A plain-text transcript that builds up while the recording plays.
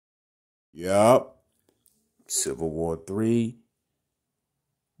Yup. Civil War 3.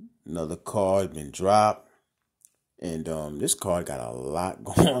 Another card been dropped. And this card got a lot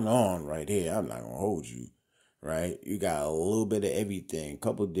going on right here. I'm not gonna hold you. Right? You got a little bit of everything,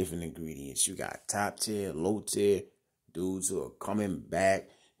 couple different ingredients. You got top tier, low tier, dudes who are coming back,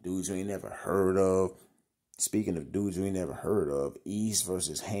 dudes you ain't never heard of. Speaking of dudes you ain't never heard of, Ease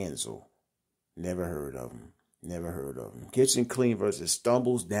versus Hansel. Never heard of him. Never heard of him. Kitchen Clean versus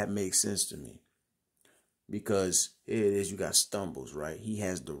Stumbles. That makes sense to me. Because here it is, you got Stumbles, right? He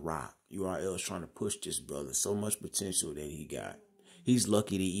has the rock. URL is trying to push this brother. So much potential that he got. He's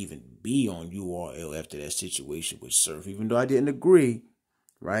lucky to even be on URL after that situation with Surf. Even though I didn't agree,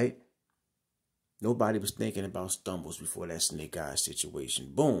 right? Nobody was thinking about Stumbles before that Snake Eyes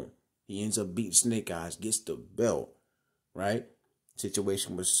situation. Boom. He ends up beating Snake Eyes, gets the belt, right?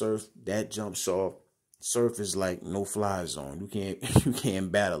 Situation with Surf, that jumps off. Surf is like no fly zone. You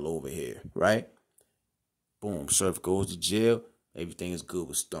can't battle over here, right? Boom. Surf goes to jail. Everything is good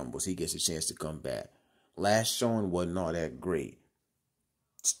with Stumbles. He gets a chance to come back. Last showing wasn't all that great.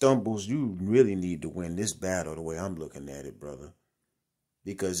 Stumbles, you really need to win this battle the way I'm looking at it, brother.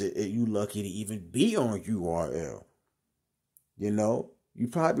 Because you lucky to even be on URL. You know? You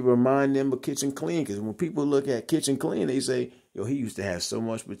probably remind them of Kitchen Clean. Because when people look at Kitchen Clean, they say, yo, he used to have so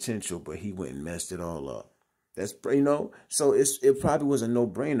much potential, but he went and messed it all up. That's, you know? So it probably was a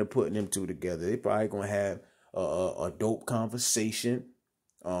no-brainer putting them two together. They probably going to have a dope conversation.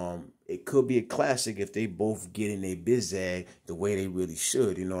 It could be a classic if they both get in their bizag the way they really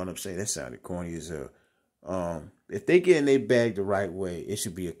should. You know what I'm saying? That sounded corny as hell. If they get in their bag the right way, it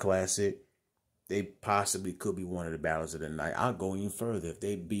should be a classic. They possibly could be one of the battles of the night. I'll go even further. If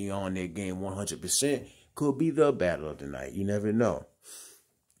they be on their game 100%, could be the battle of the night. You never know.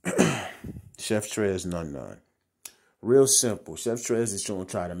 Chef Trez, none. Real simple. Chef Trez is trying to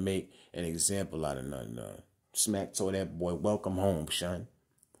try to make an example out of none. Smack told that boy, welcome home, son.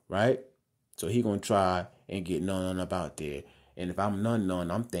 Right? So he gonna try and get none up out there. And if I'm none,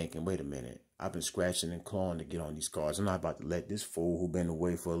 I'm thinking, wait a minute. I've been scratching and clawing to get on these cards. I'm not about to let this fool who been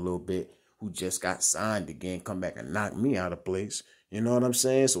away for a little bit, who just got signed again, come back and knock me out of place. You know what I'm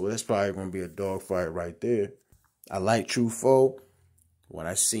saying? So that's probably gonna be a dogfight right there. I like True Foe. When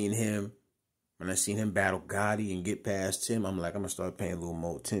I seen him battle Gotti and get past him, I'm like, I'm gonna start paying a little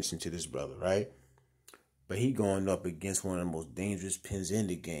more attention to this brother, right? But he going up against one of the most dangerous pins in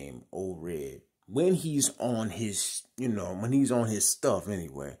the game, Old Red. When he's on his, when he's on his stuff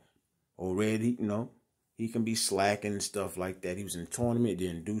anyway. Old Red, he can be slacking and stuff like that. He was in the tournament,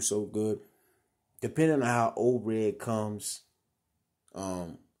 didn't do so good. Depending on how Old Red comes,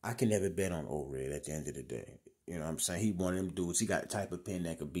 I can never bet on Old Red at the end of the day. You know what I'm saying? He one of them dudes. He got the type of pin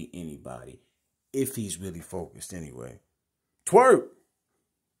that could beat anybody if he's really focused anyway. Twerk.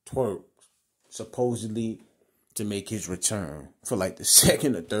 Supposedly to make his return for like the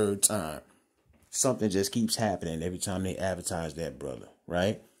second or third time. Something just keeps happening every time they advertise that brother,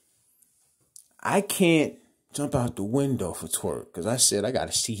 right? I can't jump out the window for Twerk because I said I got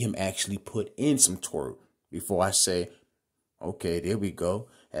to see him actually put in some Twerk before I say, okay, there we go.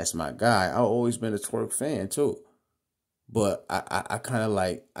 That's my guy. I've always been a Twerk fan too. But I kind of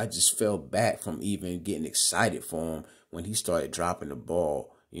like, I just fell back from even getting excited for him when he started dropping the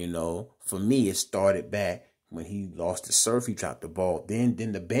ball. You know, for me, it started back when he lost to Surf. He dropped the ball. Then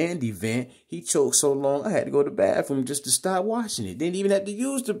the band event, he choked so long, I had to go to the bathroom just to stop watching it. Didn't even have to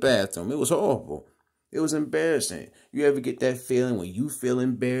use the bathroom. It was horrible. It was embarrassing. You ever get that feeling when you feel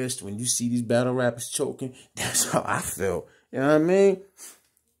embarrassed when you see these battle rappers choking? That's how I felt. You know what I mean?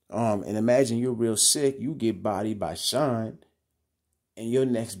 And imagine you're real sick. You get bodied by Shine. And your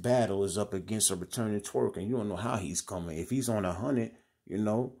next battle is up against a returning Twerk. And you don't know how he's coming. If he's on 100,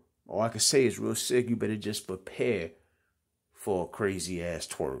 all I can say is real sick. You better just prepare for a crazy ass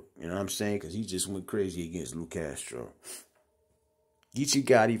Twerk. You know what I'm saying? Because he just went crazy against Lou Castro. Geechee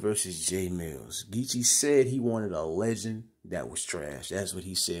Gotti versus Jay Mills. Geechee said he wanted a legend that was trash. That's what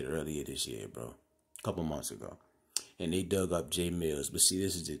he said earlier this year, bro. A couple months ago. And they dug up Jay Mills. But see,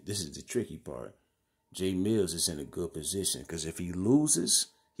 this is the tricky part. Jay Mills is in a good position. Because if he loses,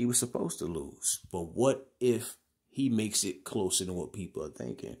 he was supposed to lose. But what if he makes it closer than what people are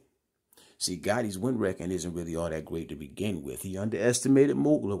thinking? See, Gotti's win record isn't really all that great to begin with. He underestimated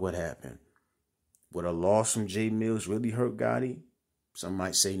Moogler. What happened? Would a loss from Jay Mills really hurt Gotti? Some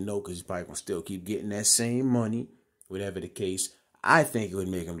might say no, because he's probably going to still keep getting that same money. Whatever the case, I think it would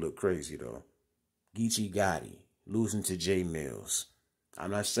make him look crazy, though. Geechee Gotti losing to Jay Mills.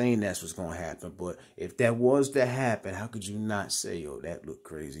 I'm not saying that's what's going to happen, but if that was to happen, how could you not say, yo, that looked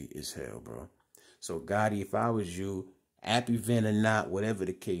crazy as hell, bro? So, Gotti, if I was you, app event or not, whatever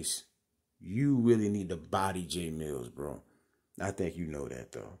the case, you really need to body J Mills, bro. I think you know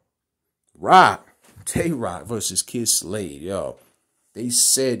that, though. Rock, Tay-Rock versus Kid Slade, yo. They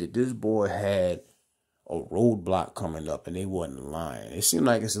said that this boy had a roadblock coming up and they wasn't lying. It seemed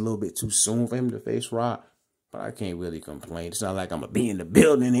like it's a little bit too soon for him to face Rock, but I can't really complain. It's not like I'm going to be in the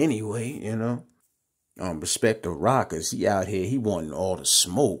building anyway, you know. Respect to Rock, cause he out here, he wanting all the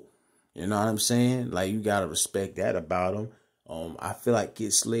smoke. You know what I'm saying? Like, you gotta respect that about him. I feel like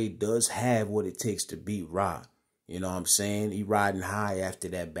Kid Slade does have what it takes to beat Rock. You know what I'm saying? He riding high after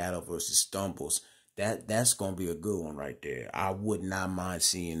that battle versus Stumbles. That's gonna be a good one right there. I would not mind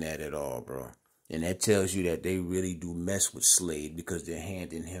seeing that at all, bro. And that tells you that they really do mess with Slade because they're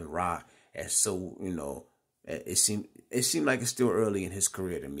handing him Rock as so, you know, it seemed like it's still early in his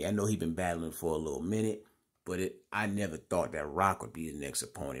career to me. I know he's been battling for a little minute, but I never thought that Rock would be his next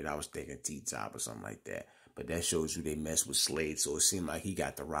opponent. I was thinking T-Top or something like that. But that shows you they mess with Slade, so it seemed like he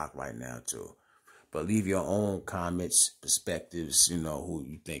got the Rock right now too. But leave your own comments, perspectives, you know, who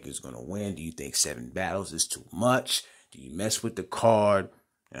you think is going to win. Do you think 7 battles is too much? Do you mess with the card?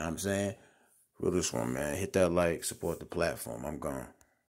 You know what I'm saying? Real this one, man. Hit that like, support the platform. I'm gone.